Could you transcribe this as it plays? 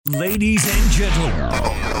Ladies and gentlemen,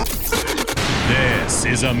 this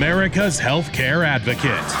is America's Healthcare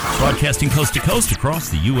Advocate. Broadcasting coast to coast across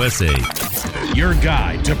the USA. Your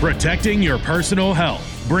guide to protecting your personal health,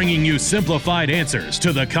 bringing you simplified answers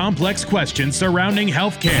to the complex questions surrounding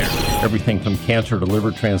healthcare. Everything from cancer to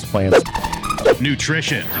liver transplants.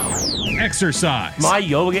 Nutrition, exercise, My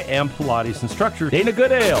yoga and Pilates instructor, Dana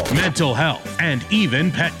Goodale. mental health, and even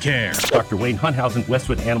pet care. Dr. Wayne Hunthausen,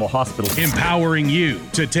 Westwood Animal Hospital. Empowering you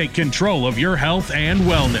to take control of your health and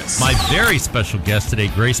wellness. My very special guest today,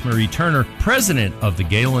 Grace Marie Turner, president of the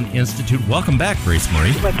Galen Institute. Welcome back, Grace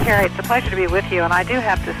Marie. Well, Carrie, it's a pleasure to be with you, and I do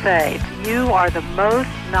have to say, you are the most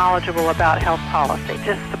knowledgeable about health policy,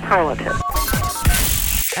 just superlative.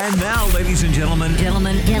 And now, ladies and gentlemen,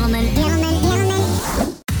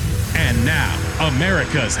 and now,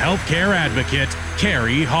 America's Healthcare Advocate,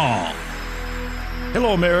 Carrie Hall.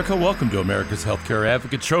 Hello, America. Welcome to America's Healthcare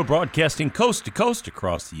Advocate Show, broadcasting coast to coast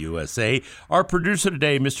across the USA. Our producer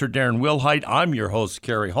today, Mr. Darren Wilhite. I'm your host,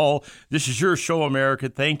 Carrie Hall. This is your show, America.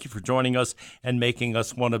 Thank you for joining us and making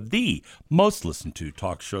us one of the most listened to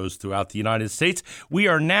talk shows throughout the United States. We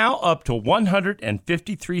are now up to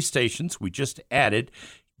 153 stations. We just added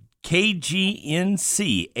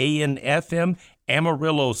KGNC, AM/FM,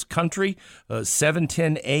 Amarillo's Country,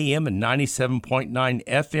 710 AM and 97.9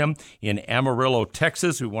 FM in Amarillo,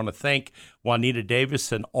 Texas. We want to thank Juanita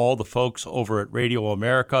Davis and all the folks over at Radio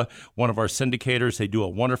America, one of our syndicators. They do a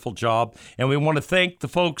wonderful job. And we want to thank the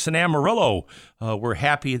folks in Amarillo. We're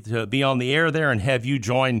happy to be on the air there and have you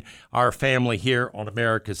join our family here on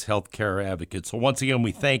America's Healthcare Advocate. So once again,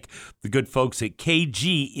 we thank the good folks at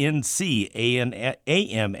KGNC,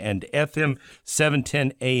 AM and FM,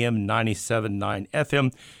 710 AM, 97.9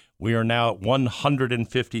 FM. We are now at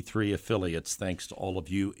 153 affiliates, thanks to all of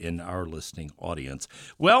you in our listening audience.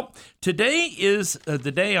 Well, today is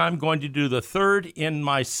the day I'm going to do the third in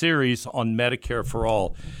my series on Medicare for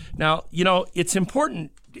All. Now, you know, it's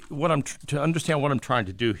important to understand what I'm trying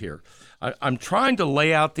to do here. I'm trying to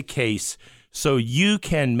lay out the case so you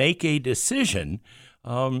can make a decision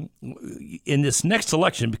in this next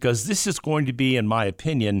election, because this is going to be, in my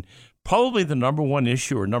opinion, probably the number one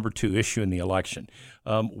issue or number two issue in the election.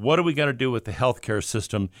 What are we going to do with the healthcare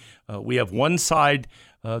system? We have one side,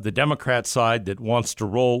 the Democrat side, that wants to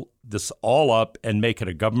roll this all up and make it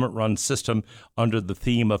a government-run system under the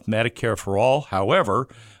theme of Medicare for All. However,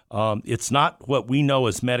 it's not what we know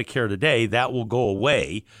as Medicare today. That will go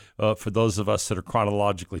away for those of us that are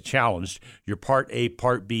chronologically challenged. Your Part A,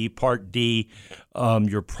 Part B, Part D,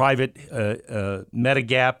 your private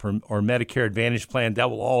Medigap or Medicare Advantage plan, that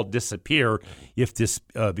will all disappear if this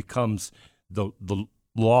becomes the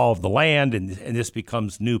law of the land and this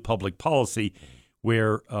becomes new public policy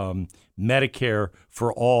where Medicare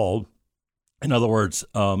for All, in other words,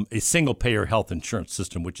 a single-payer health insurance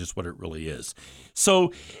system, which is what it really is.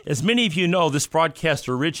 So, as many of you know, this broadcast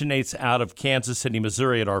originates out of Kansas City,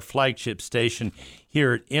 Missouri, at our flagship station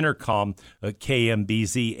here at Intercom,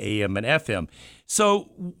 KMBZ, AM, and FM. So,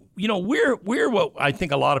 you know, we're what I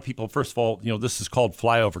think a lot of people, first of all, you know, this is called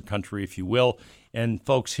flyover country, if you will, and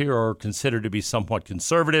folks here are considered to be somewhat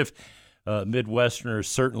conservative. Midwesterners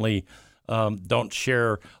certainly don't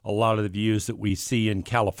share a lot of the views that we see in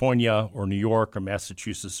California or New York or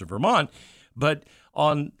Massachusetts or Vermont. But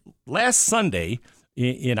on last Sunday,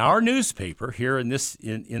 in our newspaper here in this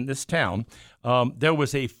town, there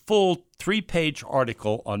was a full 3-page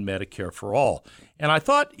article on Medicare for All. And I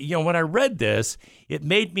thought, you know, when I read this, it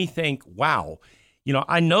made me think, wow, you know,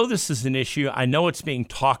 I know this is an issue. I know it's being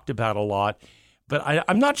talked about a lot, but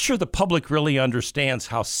I'm not sure the public really understands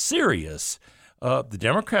how serious the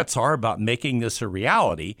Democrats are about making this a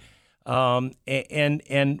reality, and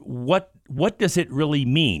what does it really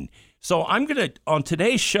mean? So on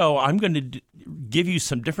today's show, I'm going to give you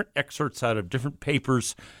some different excerpts out of different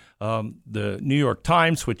papers, the New York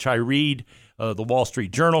Times, which I read, the Wall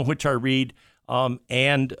Street Journal, which I read,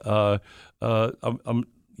 and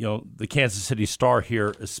you know, the Kansas City Star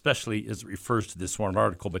here, especially as it refers to this one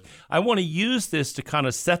article. But I want to use this to kind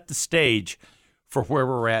of set the stage for where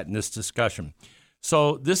we're at in this discussion.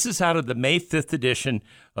 So this is out of the May 5th edition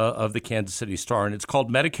of the Kansas City Star, and it's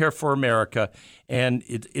called Medicare for America. And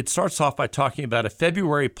it starts off by talking about a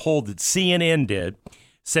February poll that CNN did,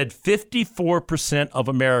 said 54% of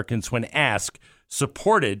Americans, when asked,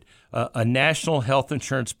 supported a national health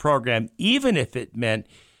insurance program, even if it meant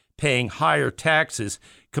paying higher taxes,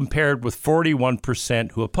 compared with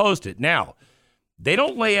 41% who opposed it. Now, they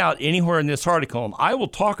don't lay out anywhere in this article, and I will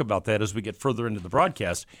talk about that as we get further into the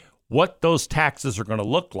broadcast, what those taxes are going to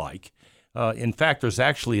look like. In fact, there's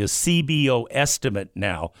actually a CBO estimate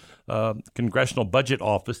now. Congressional Budget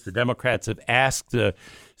Office, the Democrats have asked the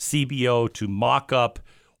CBO to mock up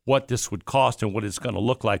what this would cost and what it's going to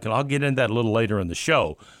look like. And I'll get into that a little later in the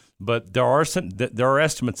show. But there are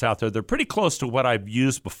estimates out there. They're pretty close to what I've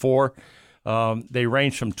used before. They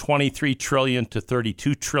range from $23 trillion to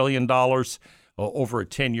 $32 trillion over a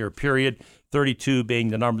 10-year period. 32 being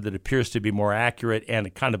the number that appears to be more accurate and a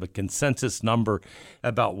kind of a consensus number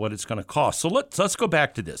about what it's going to cost. So let's go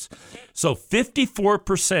back to this. So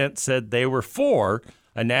 54% said they were for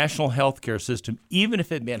a national health care system, even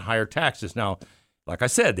if it meant higher taxes. Now, like I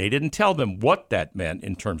said, they didn't tell them what that meant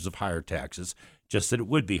in terms of higher taxes, just that it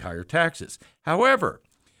would be higher taxes. However,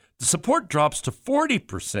 the support drops to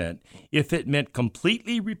 40% if it meant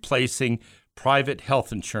completely replacing private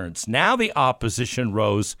health insurance. Now the opposition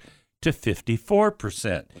rose to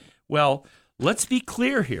 54%. Well, let's be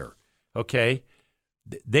clear here, okay?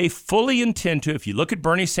 They fully intend to, if you look at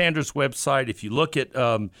Bernie Sanders' website, if you look at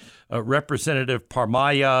Representative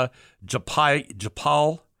Parmaya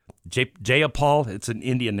Jayapal, it's an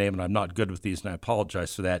Indian name, and I'm not good with these, and I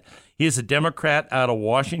apologize for that. He is a Democrat out of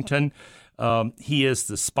Washington. He is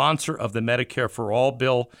the sponsor of the Medicare For All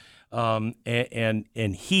bill, and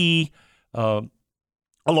he,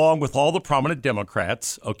 along with all the prominent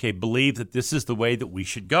Democrats, believe that this is the way that we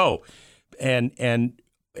should go, and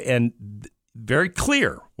very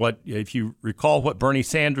clear. If you recall what Bernie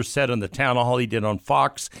Sanders said on the town hall he did on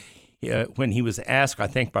Fox, when he was asked, I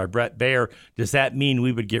think by Brett Baer, does that mean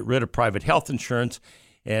we would get rid of private health insurance?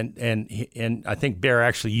 And I think Baer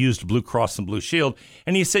actually used Blue Cross and Blue Shield,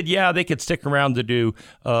 and he said, yeah, they could stick around to do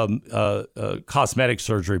cosmetic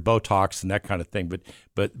surgery, Botox, and that kind of thing,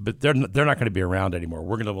 but they're not going to be around anymore.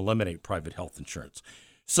 We're going to eliminate private health insurance.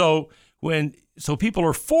 So people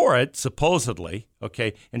are for it, supposedly,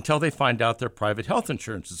 until they find out their private health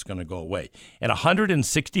insurance is going to go away. And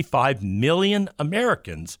 165 million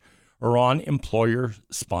Americans are on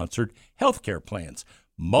employer-sponsored health care plans,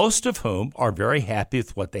 most of whom are very happy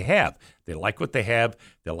with what they have. They like what they have.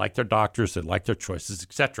 They like their doctors. They like their choices,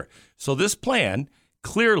 etc. So this plan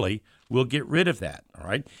clearly will get rid of that, all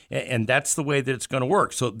right? And that's the way that it's going to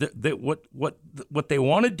work. So what they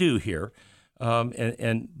want to do here,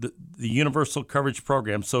 and the universal coverage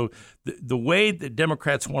program. So the way that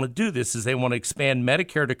Democrats want to do this is they want to expand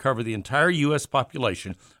Medicare to cover the entire U.S.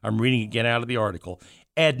 population. I'm reading again out of the article.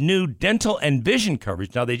 Add new dental and vision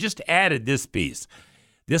coverage. Now, they just added this piece.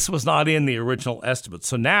 This was not in the original estimate.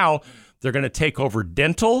 So now they're going to take over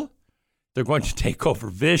dental, they're going to take over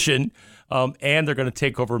vision, and they're going to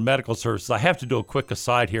take over medical services. I have to do a quick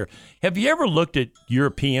aside here. Have you ever looked at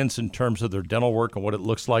Europeans in terms of their dental work and what it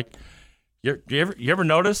looks like? You ever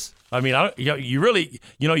notice? I mean,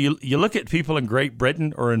 you look at people in Great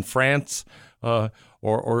Britain or in France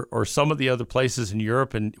or some of the other places in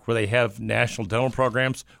Europe and where they have national dental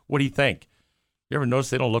programs. What do you think? You ever notice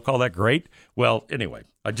they don't look all that great? Well, anyway,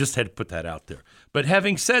 I just had to put that out there. But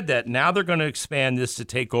having said that, now they're going to expand this to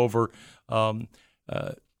take over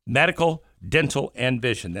medical, dental, and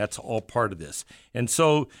vision. That's all part of this. And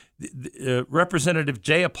so Representative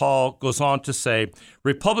Jayapal goes on to say,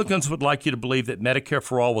 Republicans would like you to believe that Medicare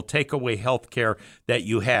for All will take away health care that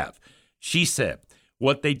you have. She said,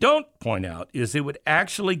 what they don't point out is it would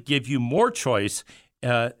actually give you more choice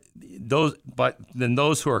than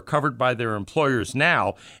those who are covered by their employers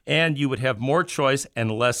now, and you would have more choice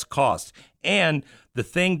and less cost. And the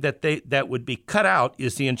thing that would be cut out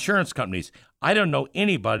is the insurance companies. I don't know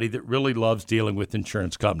anybody that really loves dealing with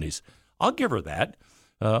insurance companies. I'll give her that.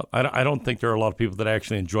 I don't think there are a lot of people that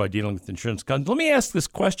actually enjoy dealing with insurance companies. Let me ask this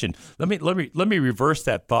question. Let me reverse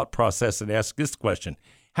that thought process and ask this question.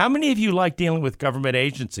 How many of you like dealing with government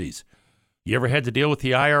agencies? You ever had to deal with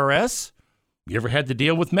the IRS? You ever had to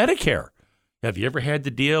deal with Medicare? Have you ever had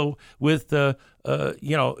to deal with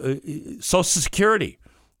Social Security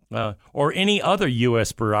or any other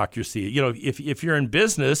U.S. bureaucracy? You know, if you're in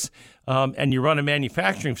business and you run a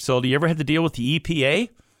manufacturing facility, you ever had to deal with the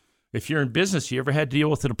EPA? If you're in business, you ever had to deal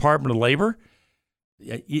with the Department of Labor?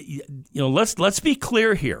 Let's be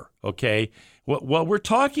clear here, okay? What we're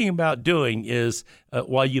talking about doing is,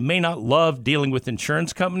 while you may not love dealing with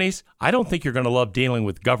insurance companies, I don't think you're going to love dealing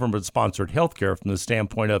with government-sponsored health care from the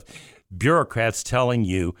standpoint of bureaucrats telling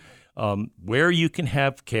you where you can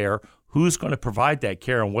have care, who's going to provide that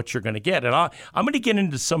care, and what you're going to get. And I'm going to get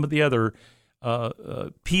into some of the other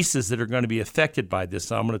pieces that are going to be affected by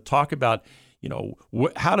this. I'm going to talk about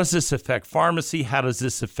how does this affect pharmacy? How does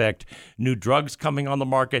this affect new drugs coming on the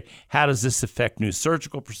market? How does this affect new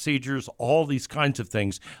surgical procedures? All these kinds of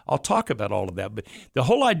things. I'll talk about all of that. But the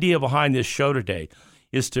whole idea behind this show today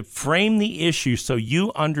is to frame the issue so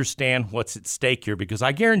you understand what's at stake here, because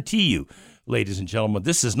I guarantee you, ladies and gentlemen,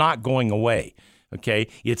 this is not going away. Okay,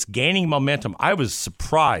 it's gaining momentum. I was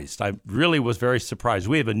surprised. I really was very surprised.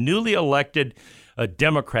 We have a newly elected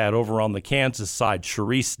Democrat over on the Kansas side,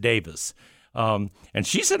 Sharice Davis. And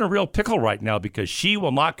she's in a real pickle right now because she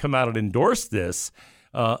will not come out and endorse this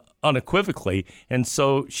unequivocally. And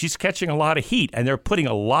so she's catching a lot of heat, and they're putting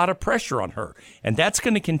a lot of pressure on her. And that's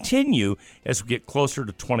going to continue as we get closer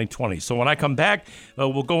to 2020. So when I come back,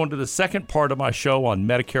 we'll go into the second part of my show on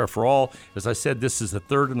Medicare for All. As I said, this is the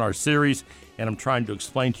third in our series, and I'm trying to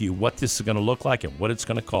explain to you what this is going to look like and what it's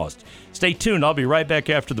going to cost. Stay tuned. I'll be right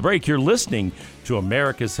back after the break. You're listening to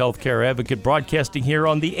America's Healthcare Advocate, broadcasting here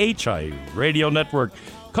on the HIA Radio Network,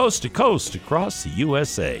 coast to coast across the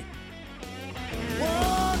USA.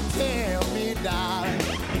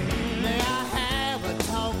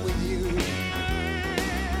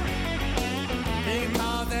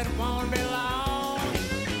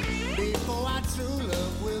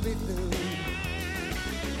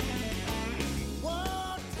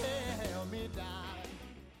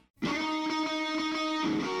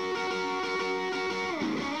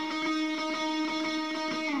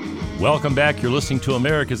 Welcome back. You're listening to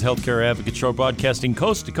America's Healthcare Advocate Show, broadcasting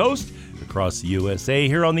coast to coast across the USA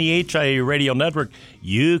here on the HIA Radio Network.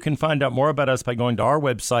 You can find out more about us by going to our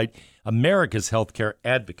website,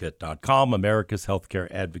 americashealthcareadvocate.com,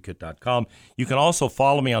 americashealthcareadvocate.com. You can also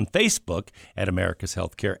follow me on Facebook at America's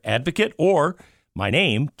Healthcare Advocate, or my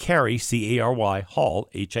name, Cary, C-A-R-Y, Hall,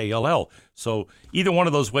 H-A-L-L. So either one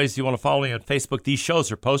of those ways you want to follow me on Facebook. These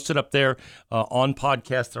shows are posted up there on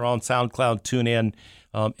podcast. They're on SoundCloud, TuneIn,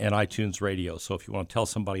 and iTunes Radio. So if you want to tell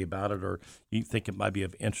somebody about it, or you think it might be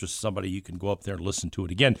of interest to somebody, you can go up there and listen to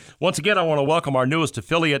it again. Once again, I want to welcome our newest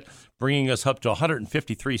affiliate, bringing us up to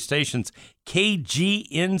 153 stations,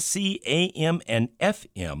 KGNC AM and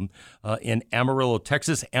FM in Amarillo,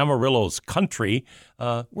 Texas, Amarillo's country.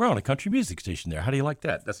 We're on a country music station there. How do you like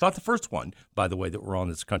that? That's not the first one, by the way, that we're on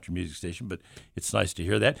this country music station, but it's nice to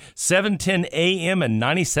hear that. 710 AM and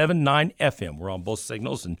 97.9 FM. We're on both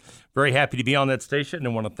signals, and very happy to be on that station,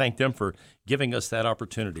 and want to thank them for giving us that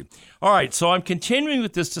opportunity. All right, so I'm continuing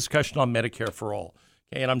with this discussion on Medicare for All,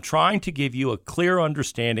 okay, and I'm trying to give you a clear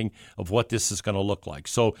understanding of what this is going to look like.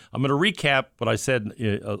 So I'm going to recap what I said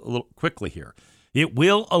a little quickly here. It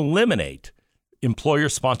will eliminate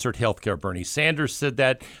employer-sponsored health care. Bernie Sanders said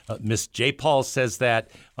that. Ms. J. Paul says that.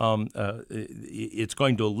 It's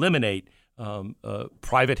going to eliminate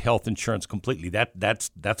private health insurance completely. That's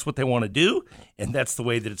what they want to do, and that's the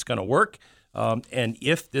way that it's going to work. And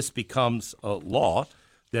if this becomes a law,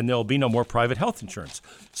 then there'll be no more private health insurance.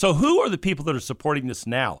 So who are the people that are supporting this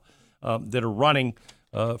now, that are running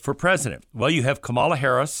for president? Well, you have Kamala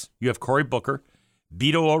Harris, you have Cory Booker,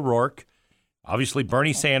 Beto O'Rourke, obviously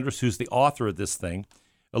Bernie Sanders, who's the author of this thing,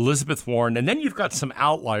 Elizabeth Warren, and then you've got some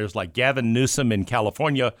outliers like Gavin Newsom in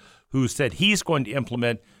California, who said he's going to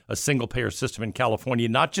implement a single-payer system in California,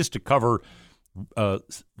 not just to cover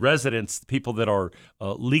residents, people that are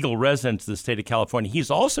legal residents of the state of California. He's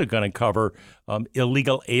also going to cover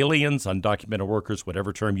illegal aliens, undocumented workers,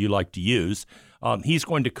 whatever term you like to use. He's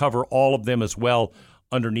going to cover all of them as well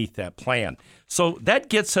underneath that plan. So that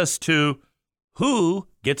gets us to who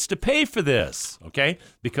gets to pay for this, okay?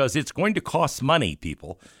 Because it's going to cost money,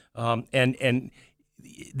 people. And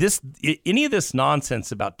this, any of this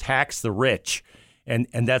nonsense about tax the rich and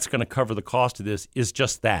that's going to cover the cost of this is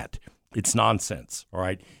just that. It's nonsense, all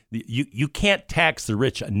right? You can't tax the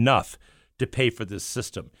rich enough to pay for this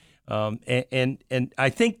system. And I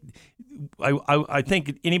think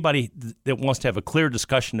anybody that wants to have a clear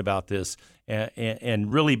discussion about this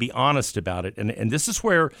and really be honest about it, and this is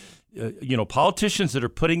where politicians that are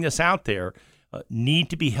putting this out there need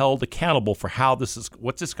to be held accountable for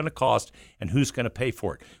what's this going to cost and who's going to pay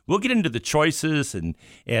for it. We'll get into the choices and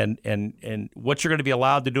what you're going to be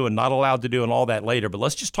allowed to do and not allowed to do and all that later, but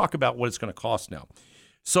let's just talk about what it's going to cost now.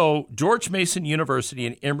 So George Mason University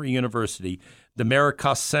and Emory University, the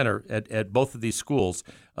Maricas Center at both of these schools,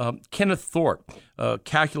 Kenneth Thorpe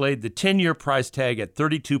calculated the 10-year price tag at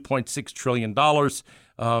 $32.6 trillion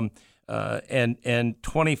and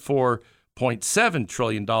 $24.7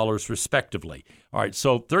 trillion respectively. All right,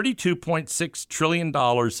 so $32.6 trillion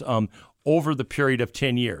over the period of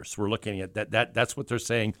 10 years. We're looking at that. That's what they're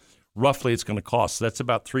saying roughly it's going to cost. So that's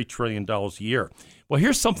about $3 trillion a year. Well,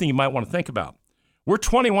 here's something you might want to think about. We're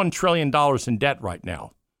 $21 trillion in debt right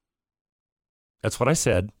now. That's what I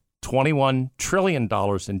said, $21 trillion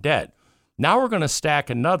in debt. Now we're going to stack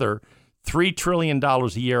another $3 trillion a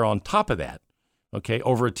year on top of that, okay,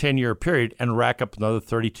 over a 10-year period and rack up another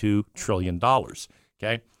 $32 trillion,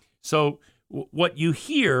 okay? So what you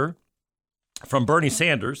hear from Bernie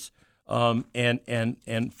Sanders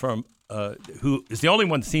and from who is the only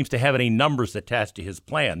one that seems to have any numbers attached to his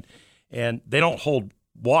plan, and they don't hold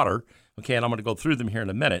water. Okay, and I'm going to go through them here in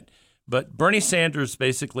a minute. But Bernie Sanders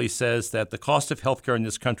basically says that the cost of health care in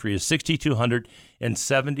this country is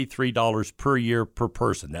 $6,273 per year per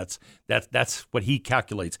person. That's what he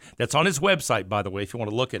calculates. That's on his website, by the way, if you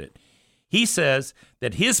want to look at it. He says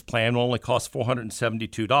that his plan will only cost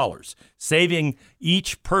 $472, saving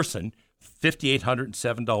each person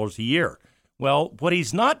 $5,807 a year. Well, what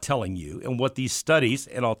he's not telling you, and what these studies,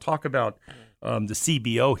 and I'll talk about the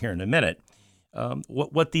CBO here in a minute,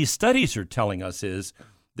 what these studies are telling us is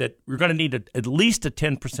that we're going to need at least a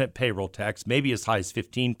 10% payroll tax, maybe as high as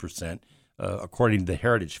 15%, according to the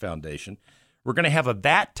Heritage Foundation. We're going to have a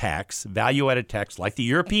VAT tax, value-added tax, like the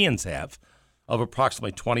Europeans have, of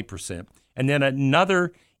approximately 20%, and then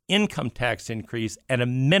another income tax increase at a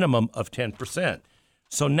minimum of 10%.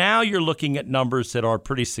 So now you're looking at numbers that are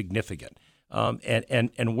pretty significant.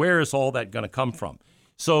 And where is all that going to come from?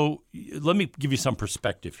 So let me give you some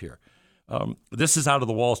perspective here. This is out of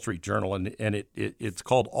the Wall Street Journal, and it's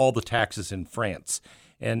called All the Taxes in France.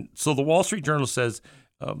 And so the Wall Street Journal says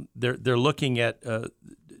they're looking at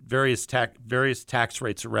various tax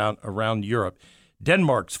rates around Europe.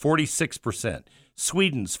 Denmark's 46%,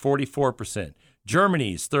 Sweden's 44%,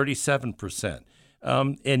 Germany's 37%,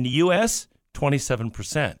 in the U.S.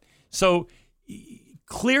 27%. So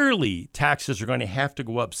clearly, taxes are going to have to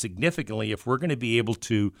go up significantly if we're going to be able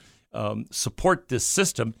to support this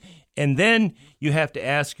system. And then you have to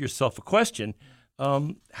ask yourself a question: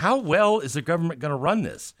 how well is the government going to run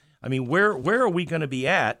this? I mean, where are we going to be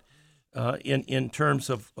at in terms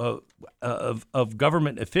of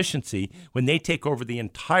government efficiency when they take over the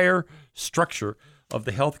entire structure of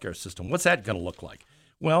the healthcare system? What's that going to look like?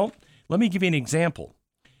 Well, let me give you an example.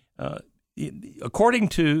 According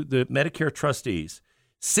to the Medicare trustees,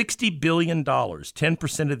 $60 billion,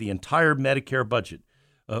 10% of the entire Medicare budget,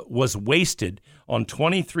 was wasted on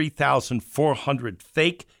 23,400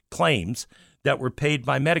 fake claims that were paid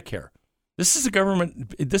by Medicare. This is a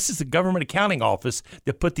government accounting office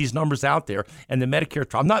that put these numbers out there, and the Medicare.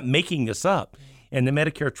 I'm not making this up. And the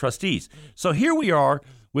Medicare trustees. So here we are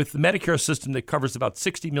with the Medicare system that covers about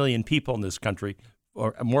 60 million people in this country,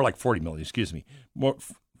 or more like 40 million.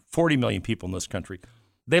 40 million people in this country.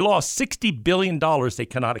 They lost $60 billion they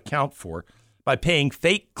cannot account for by paying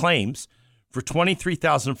fake claims for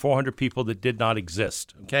 23,400 people that did not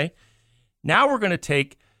exist, okay? Now we're going to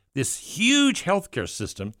take this huge healthcare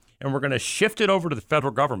system and we're going to shift it over to the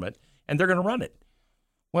federal government, and they're going to run it.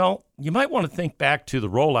 Well, you might want to think back to the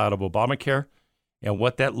rollout of Obamacare and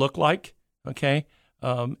what that looked like, okay?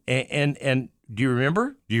 And do you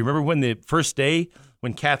remember? Do you remember when the first day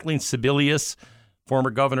when Kathleen Sebelius, former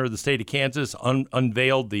governor of the state of Kansas,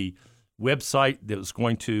 unveiled the website that was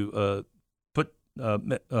going to put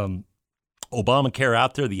Obamacare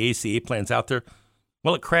out there, the ACA plans out there?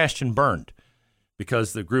 Well, it crashed and burned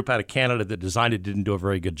because the group out of Canada that designed it didn't do a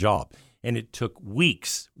very good job. And it took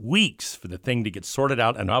weeks for the thing to get sorted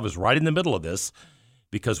out. And I was right in the middle of this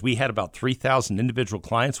because we had about 3,000 individual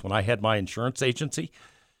clients when I had my insurance agency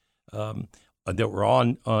that were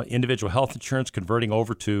on individual health insurance converting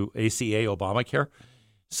over to ACA Obamacare.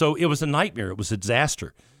 So it was a nightmare. It was a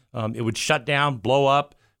disaster. It would shut down, blow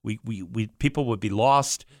up. People would be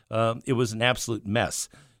lost. It was an absolute mess.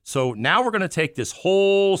 So now we're going to take this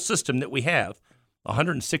whole system that we have,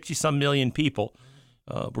 160-some million people.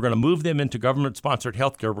 We're going to move them into government-sponsored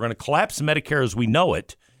health care. We're going to collapse Medicare as we know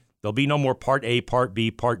it. There'll be no more Part A, Part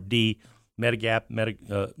B, Part D, Medigap,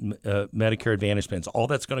 Medicare Advantage plans. All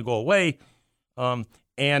that's going to go away.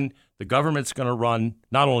 And the government's going to run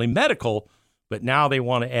not only medical, but now they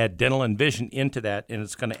want to add dental and vision into that, and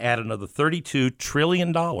it's going to add another $32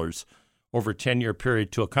 trillion over a 10-year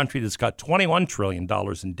period to a country that's got $21 trillion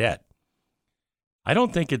in debt. I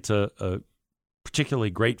don't think it's a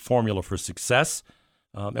particularly great formula for success.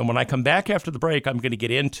 And when I come back after the break, I'm going to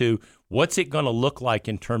get into what's it going to look like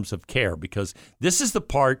in terms of care, because this is the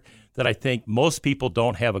part that I think most people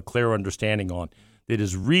don't have a clear understanding on that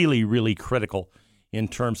is really, really critical in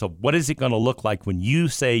terms of what is it going to look like when you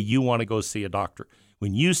say you want to go see a doctor,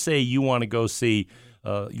 when you say you want to go see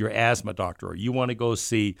your asthma doctor, or you want to go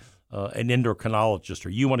see an endocrinologist, or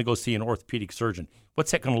you want to go see an orthopedic surgeon.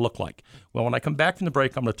 What's that going to look like? Well, when I come back from the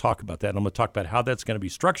break, I'm going to talk about that. And I'm going to talk about how that's going to be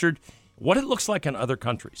structured, what it looks like in other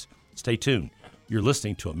countries. Stay tuned. You're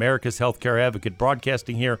listening to America's Healthcare Advocate,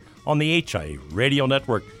 broadcasting here on the HIA Radio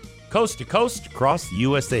Network, coast to coast across the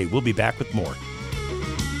USA. We'll be back with more.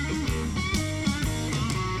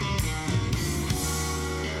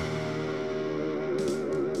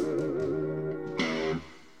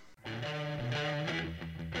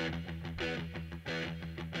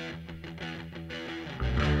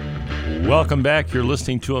 Welcome back. You're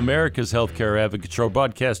listening to America's Healthcare Advocate Show,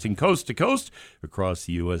 broadcasting coast to coast across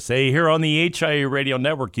the USA here on the HIA Radio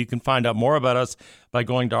Network. You can find out more about us by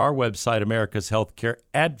going to our website,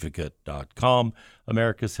 americashealthcareadvocate.com,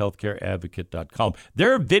 americashealthcareadvocate.com.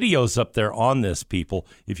 There are videos up there on this, people.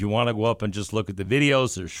 If you want to go up and just look at the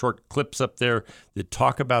videos, there's short clips up there that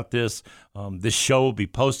talk about this. This show will be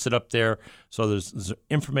posted up there. So there's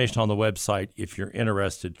information on the website if you're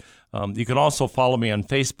interested. You can also follow me on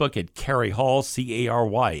Facebook at Cary Hall,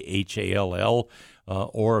 CaryHall,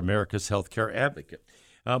 or America's Healthcare Advocate.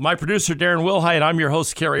 My producer, Darren Wilhite, I'm your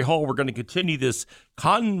host, Cary Hall. We're going to continue this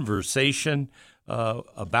conversation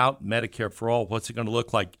about Medicare for All. What's it going to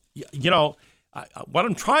look like? What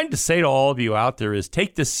I'm trying to say to all of you out there is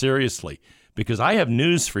take this seriously, because I have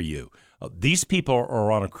news for you. These people are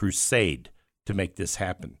on a crusade to make this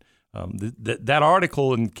happen. That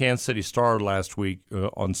article in Kansas City Star last week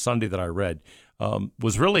on Sunday that I read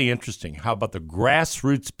was really interesting. How about the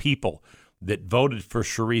grassroots people that voted for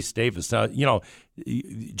Sharice Davis? Now,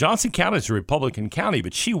 Johnson County is a Republican county,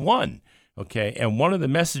 but she won, okay? And one of the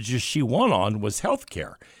messages she won on was health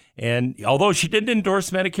care. And although she didn't endorse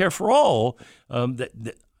Medicare for All,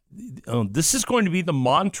 this is going to be the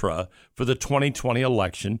mantra for the 2020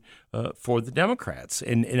 election for the Democrats.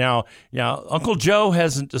 And now Uncle Joe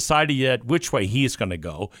hasn't decided yet which way he's going to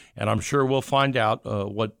go, and I'm sure we'll find out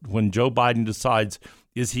when Joe Biden decides,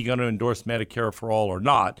 is he going to endorse Medicare for All or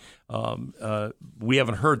not. We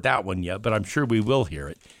haven't heard that one yet, but I'm sure we will hear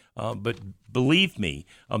it. But believe me,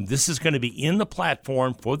 this is going to be in the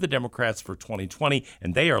platform for the Democrats for 2020,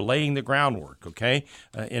 and they are laying the groundwork, okay?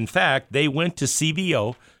 In fact, they went to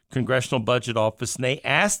CBO, Congressional Budget Office, and they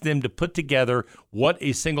asked them to put together what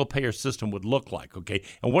a single-payer system would look like, okay?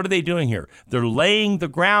 And what are they doing here? They're laying the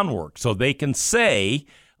groundwork so they can say,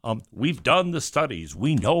 we've done the studies.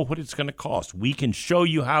 We know what it's going to cost. We can show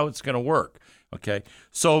you how it's going to work, okay?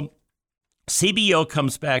 So CBO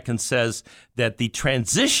comes back and says that the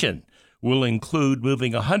transition will include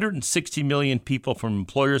moving 160 million people from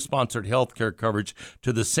employer-sponsored health care coverage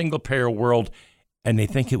to the single-payer world, and they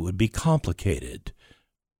think it would be complicated.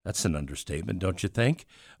 That's an understatement, don't you think?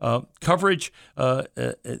 Coverage,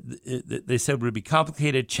 they said, would be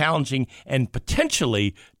complicated, challenging, and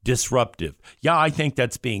potentially disruptive. Yeah, I think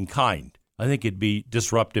that's being kind. I think it'd be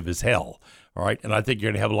disruptive as hell, all right? And I think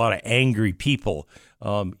you're going to have a lot of angry people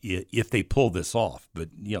if they pull this off. But,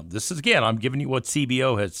 this is, again, I'm giving you what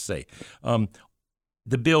CBO has to say.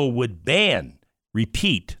 The bill would ban,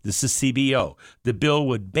 repeat, this is CBO, the bill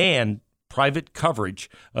would ban private coverage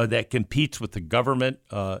that competes with the government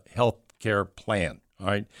health care plan. All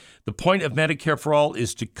right. The point of Medicare for All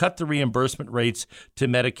is to cut the reimbursement rates to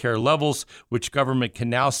Medicare levels, which government can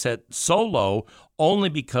now set so low only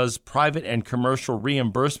because private and commercial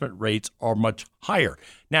reimbursement rates are much higher.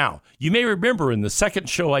 Now, you may remember in the second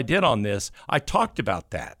show I did on this, I talked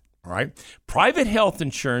about that. All right. Private health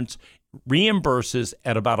insurance reimburses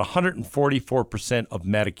at about 144% of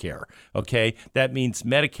Medicare, okay? That means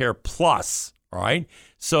Medicare plus, all right?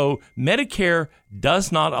 So Medicare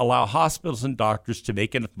does not allow hospitals and doctors to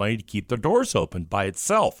make enough money to keep their doors open by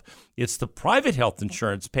itself. It's the private health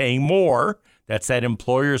insurance paying more, that's that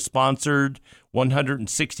employer-sponsored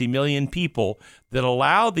 160 million people, that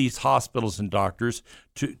allow these hospitals and doctors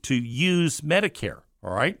to use Medicare,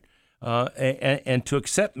 all right? And to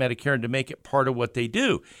accept Medicare and to make it part of what they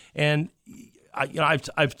do. And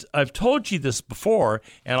I've told you this before,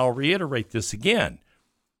 and I'll reiterate this again.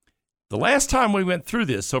 The last time we went through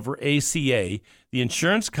this over ACA, the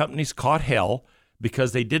insurance companies caught hell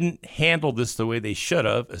because they didn't handle this the way they should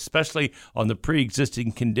have, especially on the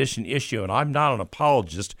pre-existing condition issue. And I'm not an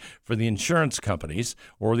apologist for the insurance companies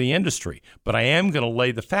or the industry, but I am going to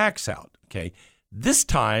lay the facts out. Okay, this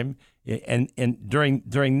time. And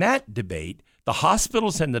during that debate, the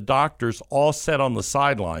hospitals and the doctors all sat on the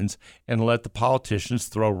sidelines and let the politicians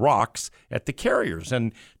throw rocks at the carriers.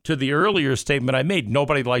 And to the earlier statement I made,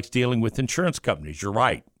 nobody likes dealing with insurance companies. You're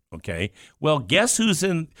right. Okay. Well, guess who's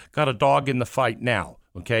got a dog in the fight now?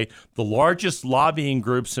 Okay. The largest lobbying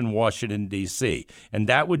groups in Washington, D.C., and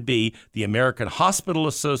that would be the American Hospital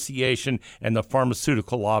Association and the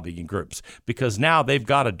pharmaceutical lobbying groups, because now they've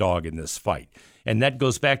got a dog in this fight. And that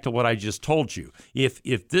goes back to what I just told you.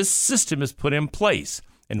 If this system is put in place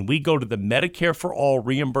and we go to the Medicare for All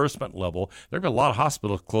reimbursement level, there are going to be a lot of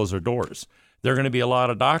hospitals close their doors. There are going to be a lot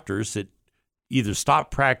of doctors that either stop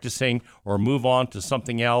practicing or move on to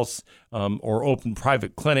something else or open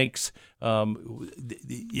private clinics.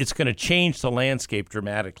 It's going to change the landscape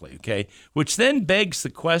dramatically, okay? Which then begs the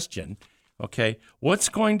question, okay, what's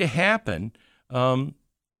going to happen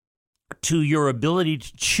to your ability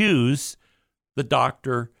to choose the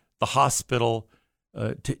doctor the hospital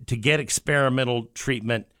to get experimental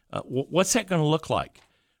treatment, what's that going to look like?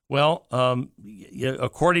 Well,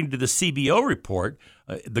 according to the CBO report,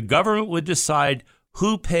 the government would decide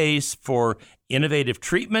who pays for innovative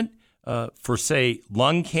treatment for, say,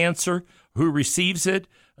 lung cancer, who receives it.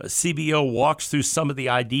 CBO walks through some of the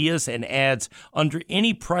ideas and adds, under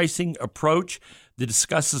any pricing approach that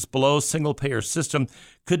discusses below, single-payer system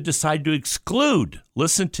could decide to exclude,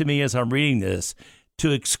 listen to me as I'm reading this,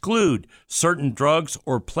 to exclude certain drugs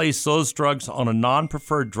or place those drugs on a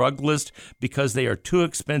non-preferred drug list because they are too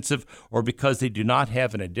expensive or because they do not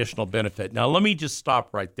have an additional benefit. Now, let me just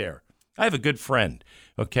stop right there. I have a good friend,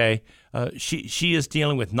 okay? She is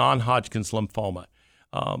dealing with non-Hodgkin's lymphoma.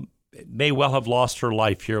 May well have lost her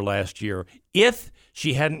life here last year if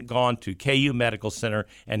she hadn't gone to KU Medical Center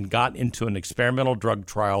and got into an experimental drug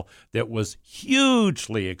trial that was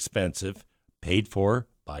hugely expensive, paid for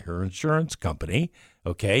by her insurance company.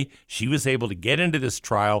 Okay, she was able to get into this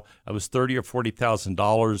trial. It was $30,000 or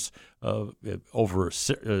 $40,000 over,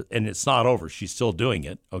 and it's not over. She's still doing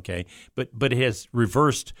it. Okay, but it has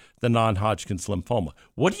reversed the non-Hodgkin's lymphoma.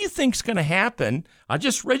 What do you think's going to happen? I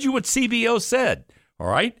just read you what CBO said. All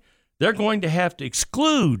right, they're going to have to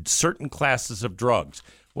exclude certain classes of drugs.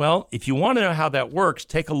 Well, if you want to know how that works,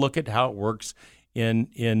 take a look at how it works in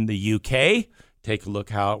the UK. Take a look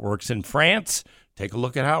how it works in France. Take a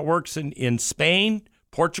look at how it works in Spain,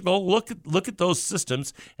 Portugal. Look at those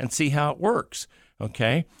systems and see how it works.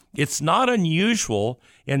 Okay, it's not unusual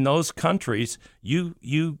in those countries. You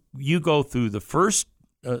go through the first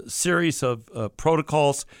series of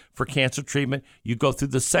protocols for cancer treatment. You go through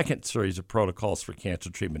the second series of protocols for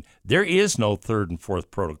cancer treatment. There is no third and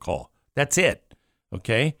fourth protocol. That's it.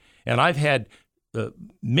 Okay, and I've had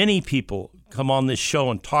many people come on this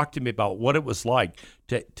show and talk to me about what it was like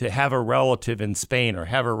to have a relative in Spain or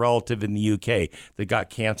have a relative in the UK that got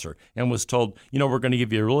cancer and was told, we're going to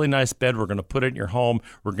give you a really nice bed. We're going to put it in your home.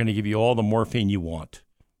 We're going to give you all the morphine you want.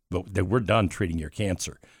 But we're done treating your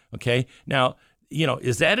cancer. Okay. Now,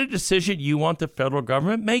 is that a decision you want the federal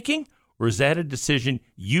government making? Or is that a decision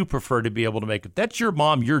you prefer to be able to make? If that's your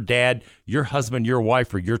mom, your dad, your husband, your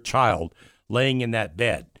wife, or your child laying in that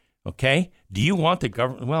bed, okay? Do you want the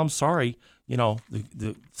government? Well, I'm sorry.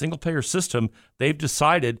 The single-payer system, they've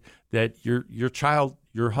decided that your child,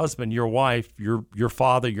 your husband, your wife, your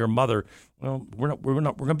father, your mother, well, we're going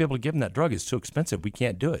to be able to give them that drug. It's too expensive. We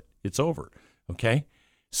can't do it. It's over. Okay?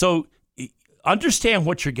 So understand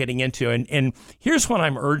what you're getting into. And here's what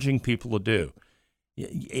I'm urging people to do.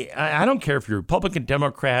 I don't care if you're Republican,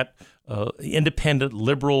 Democrat, independent,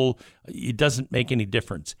 liberal. It doesn't make any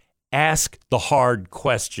difference. Ask the hard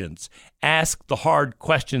questions. Ask the hard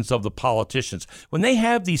questions of the politicians. When they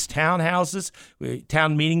have these town hall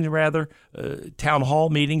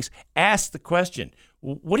meetings, ask the question,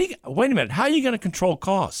 wait a minute, how are you going to control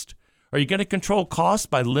cost? Are you going to control cost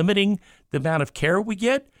by limiting the amount of care we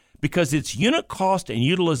get? Because it's unit cost and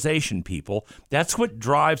utilization, people. That's what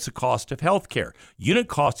drives the cost of health care. Unit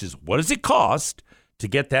cost is what does it cost to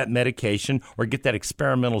get that medication or get that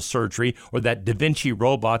experimental surgery or that Da Vinci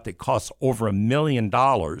robot that costs over $1 million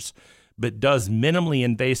but does minimally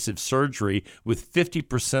invasive surgery with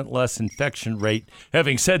 50% less infection rate.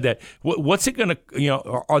 Having said that, what's it going to,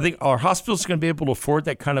 are hospitals going to be able to afford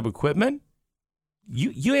that kind of equipment?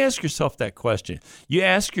 You ask yourself that question. You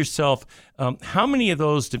ask yourself, how many of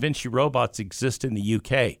those Da Vinci robots exist in the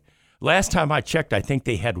UK? Last time I checked, I think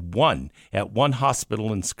they had one at one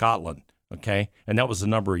hospital in Scotland. Okay, and that was a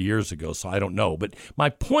number of years ago, so I don't know. But my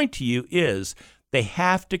point to you is they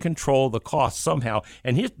have to control the cost somehow.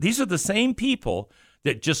 And these are the same people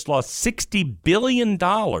that just lost $60 billion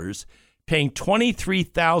paying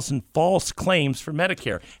 23,000 false claims for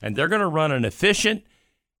Medicare. And they're going to run an efficient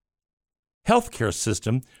healthcare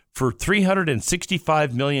system for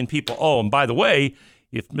 365 million people. Oh, and by the way,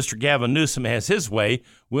 if Mr. Gavin Newsom has his way,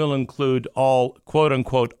 we'll include all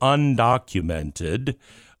quote-unquote undocumented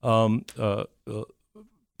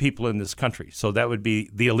people in this country. So that would be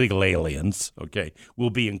the illegal aliens, okay, will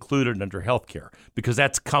be included under health care because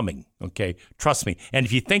that's coming, okay? Trust me. And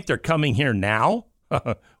if you think they're coming here now,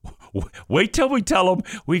 wait till we tell them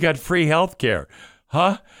we got free health care.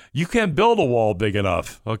 Huh? You can't build a wall big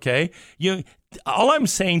enough, okay? All I'm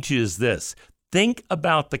saying to you is this. Think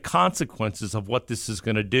about the consequences of what this is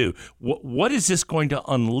going to do. What is this going to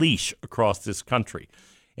unleash across this country?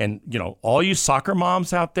 And, all you soccer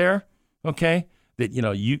moms out there, okay, that,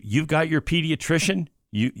 you've got your pediatrician,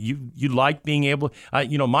 You like being able.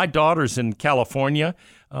 My daughter's in California.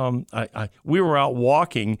 We were out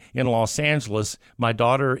walking in Los Angeles, my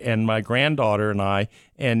daughter and my granddaughter and I,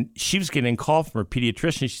 and she was getting a call from her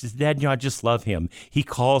pediatrician. She says, "Dad, I just love him. He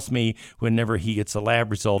calls me whenever he gets a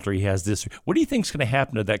lab result or he has this." What do you think is going to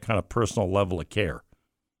happen to that kind of personal level of care?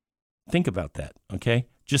 Think about that, okay?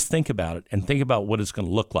 Just think about it and think about what it's going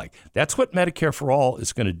to look like. That's what Medicare for All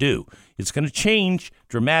is going to do. It's going to change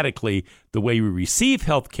dramatically the way we receive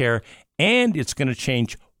health care, and it's going to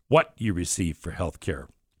change what you receive for health care.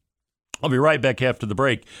 I'll be right back after the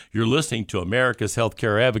break. You're listening to America's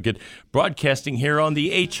Healthcare Advocate, broadcasting here on the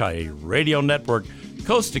HIA Radio Network,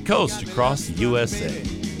 coast to coast across the USA.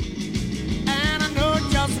 And I know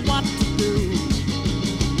just what to do.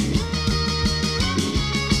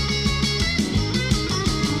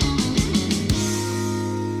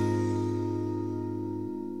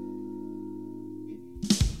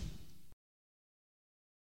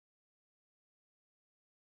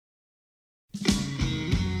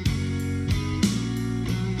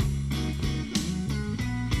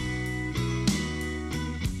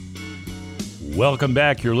 Welcome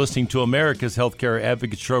back. You're listening to America's Healthcare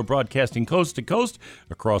Advocate Show, broadcasting coast to coast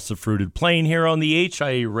across the fruited plain here on the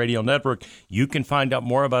HIA Radio Network. You can find out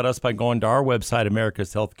more about us by going to our website,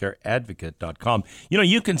 americashealthcareadvocate.com.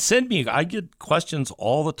 You can send me, I get questions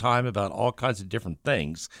all the time about all kinds of different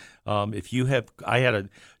things. I had a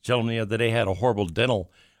gentleman the other day had a horrible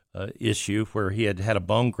dental issue where he had a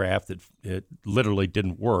bone graft that it literally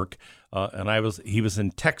didn't work. He was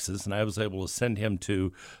in Texas, and I was able to send him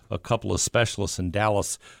to a couple of specialists in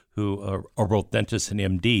Dallas who are both dentists and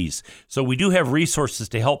MDs. So we do have resources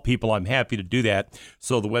to help people. I'm happy to do that.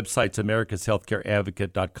 So the website's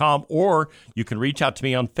americashealthcareadvocate.com, or you can reach out to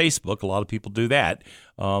me on Facebook. A lot of people do that.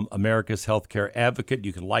 America's Healthcare Advocate.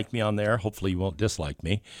 You can like me on there. Hopefully you won't dislike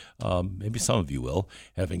me. Maybe some of you will,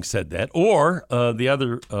 having said that. Or the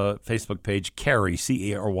other Facebook page, Carry,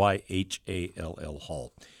 CARYHALL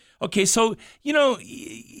Hall. Okay, so,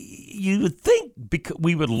 you would think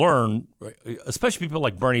we would learn, especially people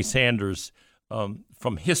like Bernie Sanders,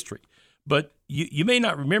 from history. But you may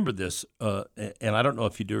not remember this, and I don't know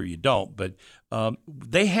if you do or you don't, but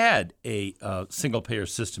they had a single-payer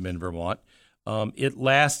system in Vermont. It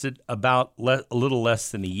lasted about a little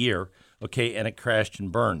less than a year, okay, and it crashed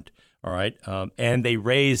and burned, all right? And they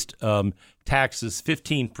raised taxes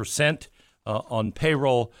 15%. On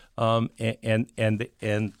payroll, and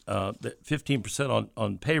the 15%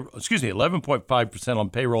 on payroll. 11.5% on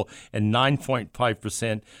payroll and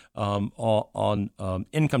 9.5% on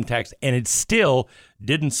income tax, and it still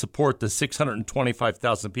didn't support the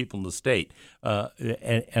 625,000 people in the state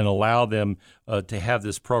and allow them to have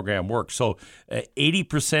this program work. So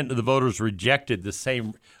 80% of the voters rejected the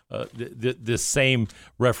same. This same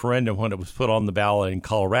referendum when it was put on the ballot in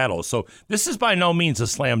Colorado. So this is by no means a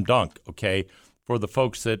slam dunk, okay, for the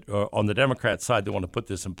folks that are on the Democrat side that want to put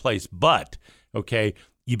this in place. But, okay,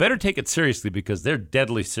 you better take it seriously because they're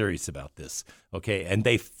deadly serious about this, okay, and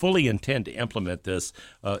they fully intend to implement this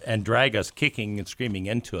and drag us kicking and screaming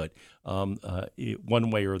into it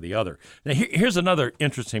one way or the other. Now, here's another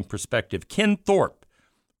interesting perspective. Ken Thorpe,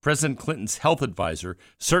 President Clinton's health advisor,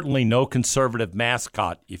 certainly no conservative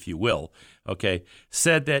mascot, if you will, okay,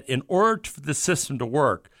 said that in order for the system to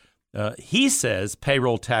work, he says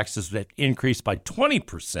payroll taxes would increase by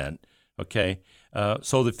 20%, okay?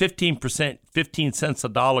 So the 15%, 15 cents a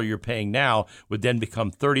dollar you're paying now would then become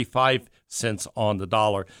 35 cents on the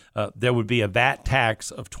dollar. There would be a VAT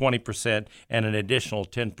tax of 20% and an additional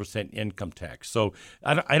 10% income tax. So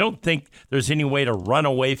I don't think there's any way to run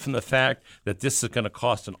away from the fact that this is going to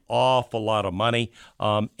cost an awful lot of money.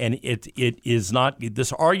 And it is not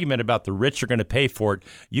this argument about the rich are going to pay for it.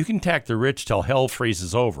 You can tax the rich till hell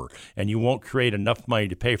freezes over, and you won't create enough money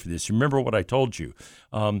to pay for this. Remember what I told you.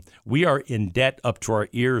 We are in debt up to our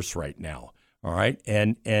ears right now. All right.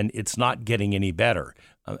 And it's not getting any better.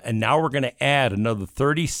 And now we're going to add another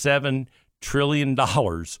 $37 trillion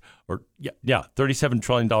 $37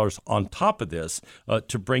 trillion on top of this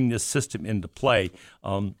to bring this system into play.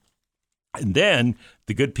 And then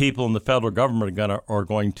the good people in the federal government are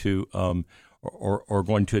going to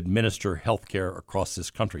administer health care across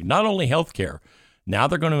this country. Not only health care, now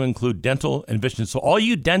they're going to include dental and vision. So all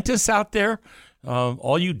you dentists out there,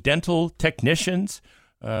 all you dental technicians,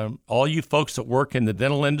 all you folks that work in the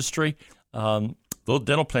dental industry, those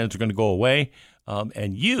dental plans are going to go away,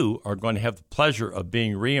 and you are going to have the pleasure of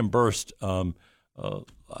being reimbursed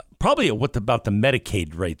probably at what about the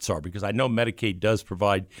Medicaid rates are, because I know Medicaid does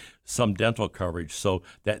provide some dental coverage, so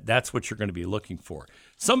that's what you're going to be looking for.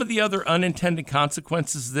 Some of the other unintended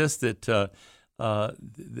consequences of this that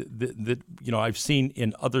I've seen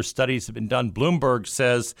in other studies have been done. Bloomberg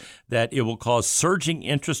says that it will cause surging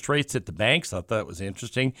interest rates at the banks. I thought that was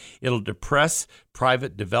interesting. It'll depress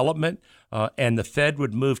private development, and the Fed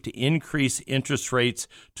would move to increase interest rates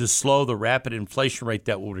to slow the rapid inflation rate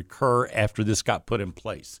that would occur after this got put in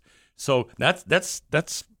place. So that's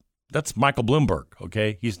Michael Bloomberg.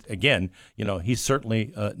 Okay, he's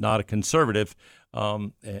certainly not a conservative.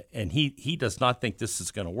 And he does not think this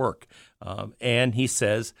is going to work. And he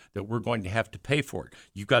says that we're going to have to pay for it.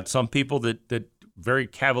 You've got some people that very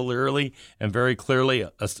cavalierly and very clearly,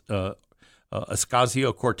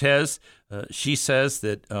 Ocasio-Cortez, she says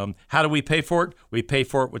that how do we pay for it? We pay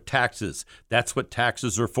for it with taxes. That's what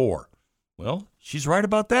taxes are for. Well, she's right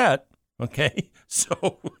about that. Okay,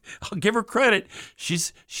 so I'll give her credit.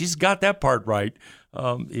 She's got that part right.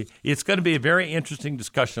 It's going to be a very interesting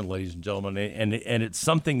discussion, ladies and gentlemen, and it's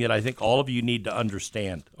something that I think all of you need to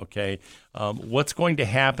understand, okay? What's going to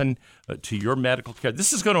happen to your medical care?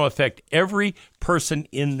 This is going to affect every person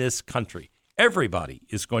in this country. Everybody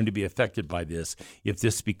is going to be affected by this if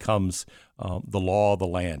this becomes the law of the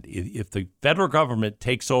land. If the federal government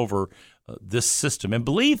takes over this system, and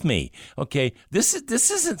believe me, okay, this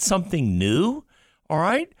isn't something new, all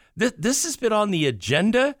right? This has been on the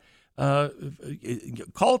agenda.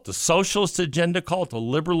 Call it the socialist agenda, call it the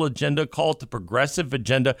liberal agenda, call it the progressive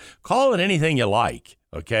agenda, call it anything you like,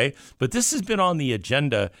 okay? But this has been on the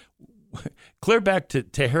agenda clear back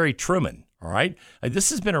to Harry Truman, all right? This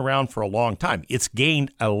has been around for a long time. It's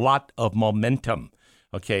gained a lot of momentum,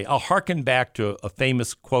 okay? I'll hearken back to a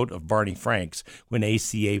famous quote of Barney Frank's when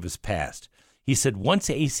ACA was passed. He said, once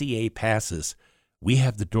ACA passes, we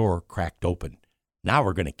have the door cracked open. Now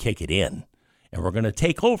we're going to kick it in, and we're going to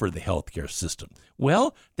take over the healthcare system.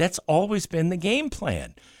 Well, that's always been the game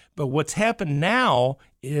plan. But what's happened now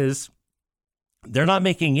is they're not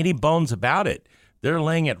making any bones about it. They're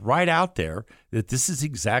laying it right out there that this is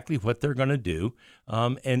exactly what they're going to do,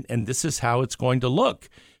 and this is how it's going to look.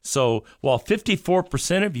 So while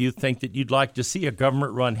 54% of you think that you'd like to see a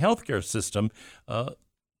government-run healthcare system,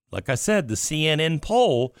 like I said, the CNN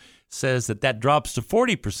poll says that drops to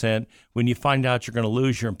 40% when you find out you're going to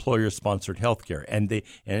lose your employer-sponsored health care. And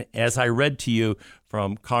as I read to you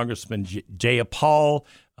from Congressman Jay Paul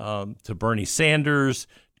to Bernie Sanders,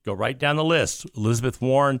 go right down the list, Elizabeth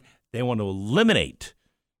Warren, they want to eliminate,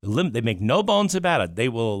 they make no bones about it, they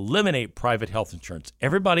will eliminate private health insurance.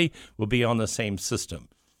 Everybody will be on the same system.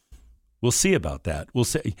 We'll see about that. We'll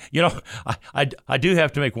see. I do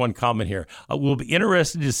have to make one comment here. We'll be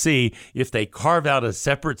interested to see if they carve out a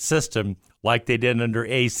separate system like they did under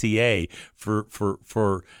ACA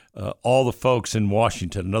for all the folks in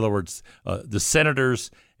Washington. In other words, the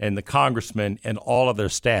senators and the congressmen and all of their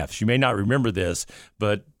staffs. You may not remember this,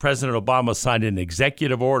 but President Obama signed an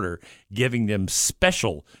executive order giving them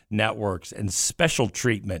special networks and special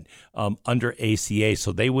treatment under ACA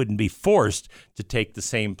so they wouldn't be forced to take the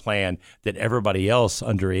same plan that everybody else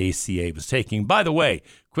under ACA was taking. By the way,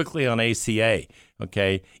 quickly on ACA,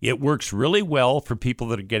 okay, it works really well for people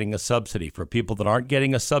that are getting a subsidy. For people that aren't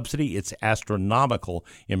getting a subsidy, it's astronomical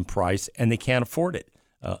in price, and they can't afford it.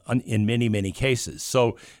 In many, many cases.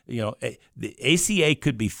 So, the ACA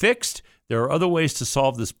could be fixed. There are other ways to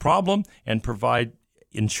solve this problem and provide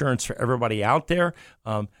insurance for everybody out there.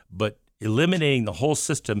 But eliminating the whole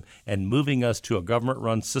system and moving us to a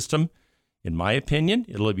government-run system, in my opinion,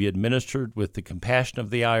 it'll be administered with the compassion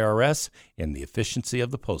of the IRS and the efficiency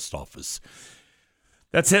of the post office.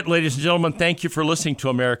 That's it, ladies and gentlemen. Thank you for listening to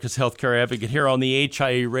America's Healthcare Advocate here on the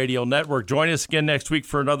HIA Radio Network. Join us again next week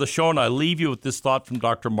for another show, and I leave you with this thought from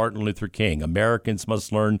Dr. Martin Luther King. Americans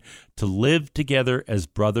must learn to live together as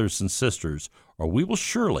brothers and sisters, or we will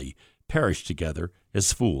surely perish together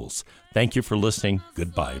as fools. Thank you for listening.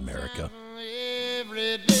 Goodbye, America.